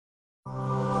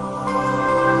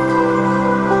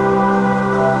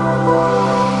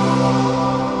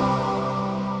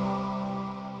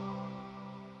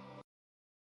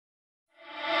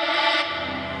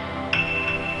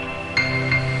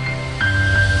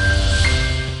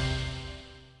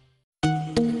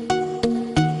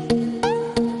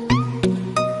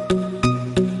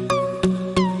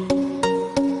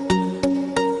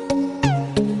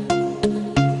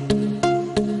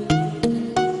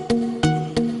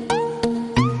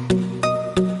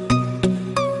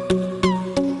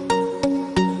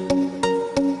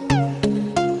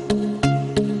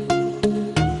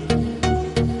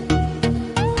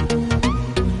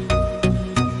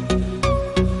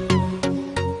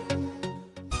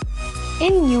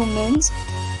In humans,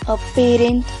 a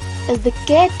parent is the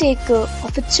caretaker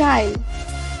of a child.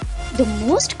 The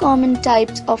most common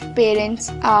types of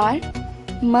parents are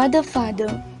mother, father,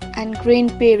 and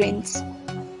grandparents.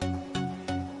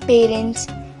 Parents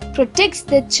protect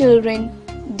their children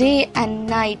day and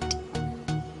night.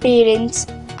 Parents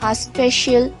are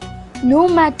special no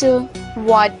matter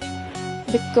what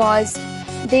because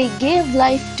they gave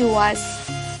life to us.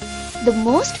 The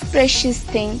most precious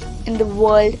thing in the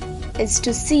world is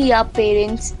to see our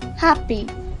parents happy.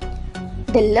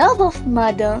 The love of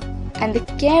mother and the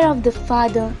care of the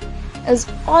father is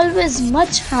always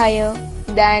much higher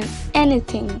than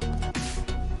anything.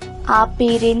 Our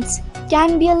parents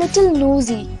can be a little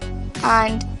nosy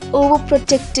and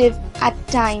overprotective at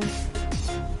times,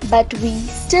 but we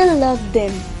still love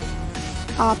them.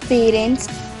 Our parents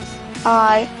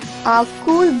are our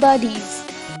cool buddies.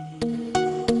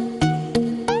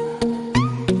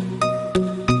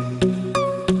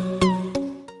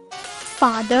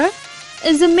 Father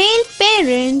is the male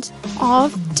parent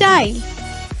of child.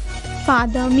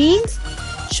 Father means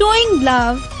showing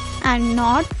love and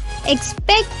not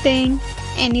expecting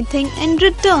anything in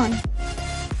return.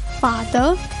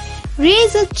 Father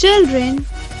raises children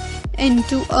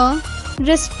into a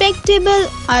respectable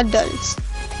adults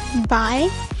by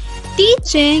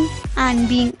teaching and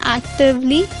being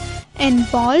actively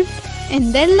involved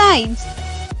in their lives.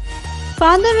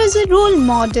 Father is a role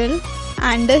model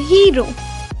and a hero.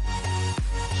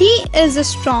 He is a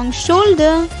strong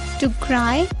shoulder to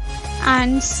cry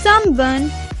and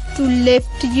someone to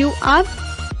lift you up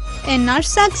in our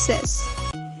success.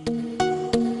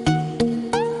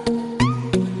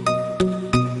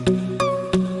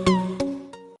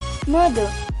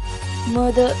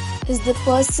 Mother is the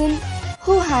person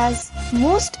who has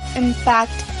most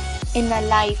impact in our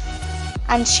life,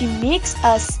 and she makes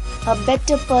us a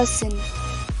better person.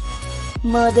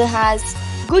 Mother has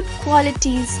good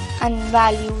qualities and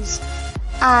values,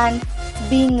 and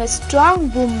being a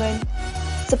strong woman,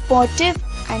 supportive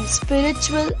and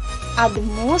spiritual are the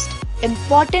most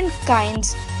important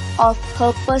kinds of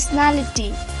her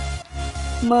personality.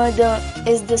 Mother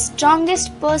is the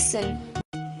strongest person.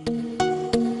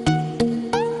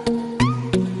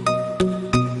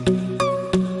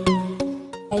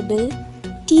 Bible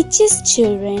teaches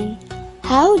children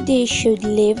how they should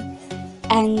live,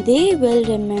 and they will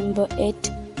remember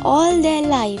it all their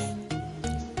life.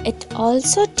 It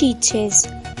also teaches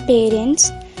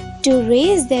parents to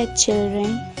raise their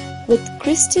children with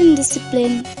Christian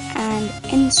discipline and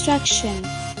instruction.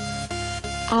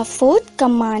 Our fourth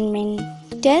commandment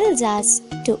tells us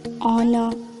to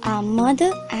honor our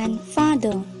mother and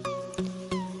father.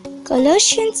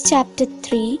 Colossians chapter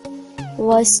 3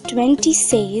 verse 20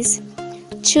 says,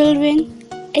 "Children,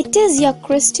 it is your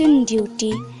Christian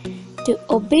duty to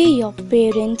obey your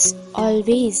parents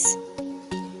always."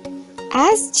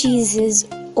 As Jesus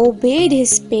obeyed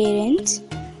his parents,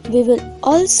 we will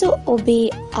also obey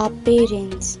our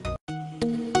parents.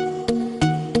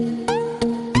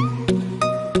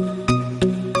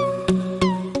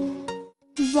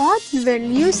 What will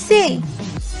you say?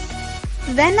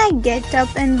 When I get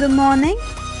up in the morning,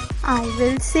 I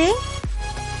will say,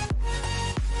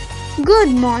 "Good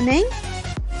morning."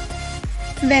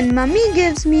 When mummy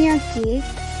gives me a cake,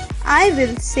 I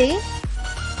will say,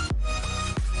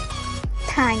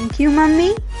 "Thank you, mummy."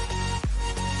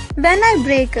 When I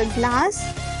break a glass,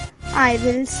 I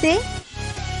will say,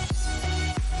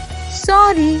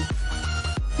 "Sorry."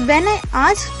 When I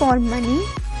ask for money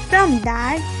from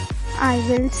dad, I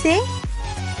will say,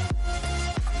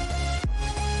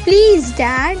 "Please,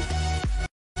 dad."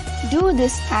 Do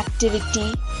this activity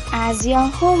as your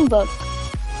homework.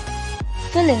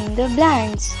 Fill in the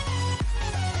blanks.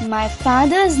 My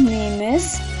father's name is.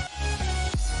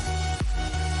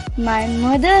 My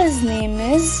mother's name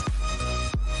is.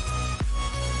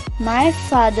 My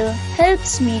father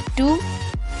helps me to.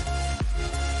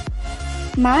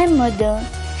 My mother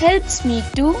helps me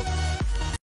to.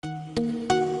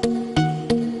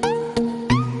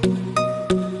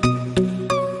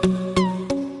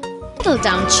 Settle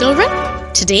down, children.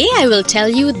 Today I will tell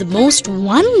you the most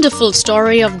wonderful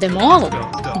story of them all,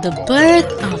 the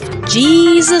birth of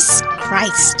Jesus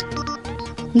Christ.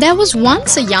 There was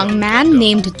once a young man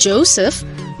named Joseph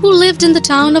who lived in the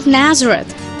town of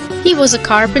Nazareth. He was a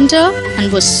carpenter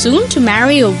and was soon to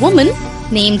marry a woman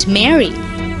named Mary.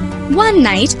 One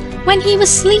night, when he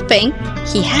was sleeping,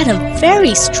 he had a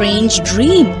very strange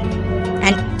dream.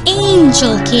 An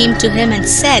angel came to him and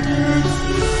said,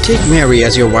 "Take Mary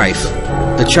as your wife.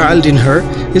 The child in her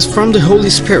is from the Holy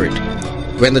Spirit.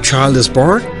 When the child is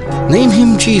born, name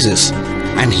him Jesus,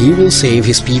 and he will save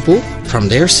his people from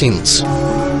their sins.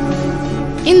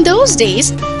 In those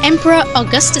days, Emperor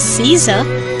Augustus Caesar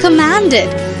commanded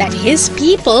that his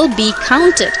people be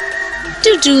counted.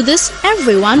 To do this,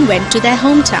 everyone went to their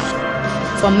hometown.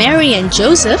 For Mary and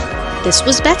Joseph, this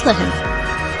was Bethlehem.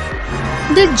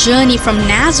 The journey from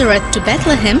Nazareth to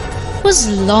Bethlehem was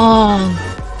long.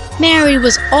 Mary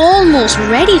was almost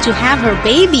ready to have her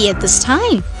baby at this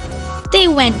time. They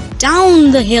went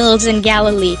down the hills in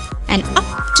Galilee and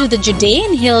up to the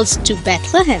Judean hills to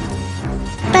Bethlehem.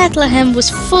 Bethlehem was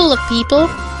full of people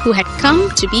who had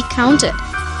come to be counted.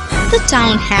 The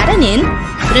town had an inn,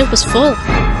 but it was full.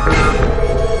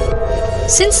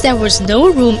 Since there was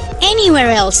no room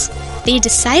anywhere else, they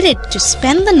decided to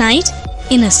spend the night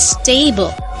in a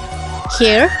stable.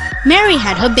 Here, Mary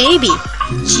had her baby,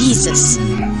 Jesus.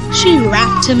 She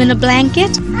wrapped him in a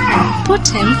blanket and put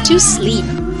him to sleep.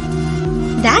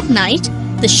 That night,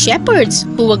 the shepherds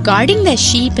who were guarding their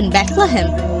sheep in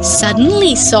Bethlehem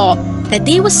suddenly saw that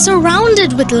they were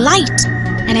surrounded with light,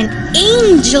 and an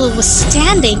angel was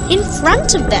standing in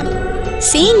front of them.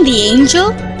 Seeing the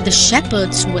angel, the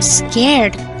shepherds were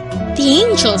scared. The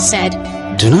angel said,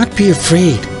 "Do not be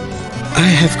afraid. I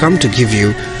have come to give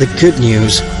you the good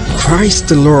news. Christ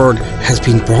the Lord has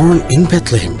been born in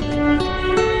Bethlehem."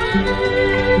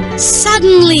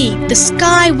 Suddenly, the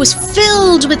sky was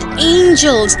filled with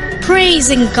angels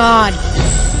praising God.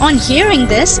 On hearing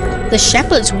this, the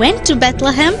shepherds went to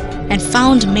Bethlehem and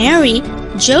found Mary,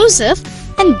 Joseph,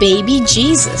 and baby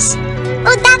Jesus.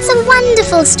 Oh, that's a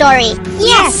wonderful story.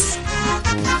 Yes.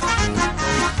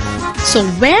 So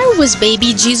where was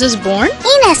baby Jesus born?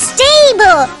 In a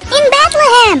stable in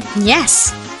Bethlehem.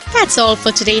 Yes, that's all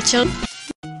for today, children.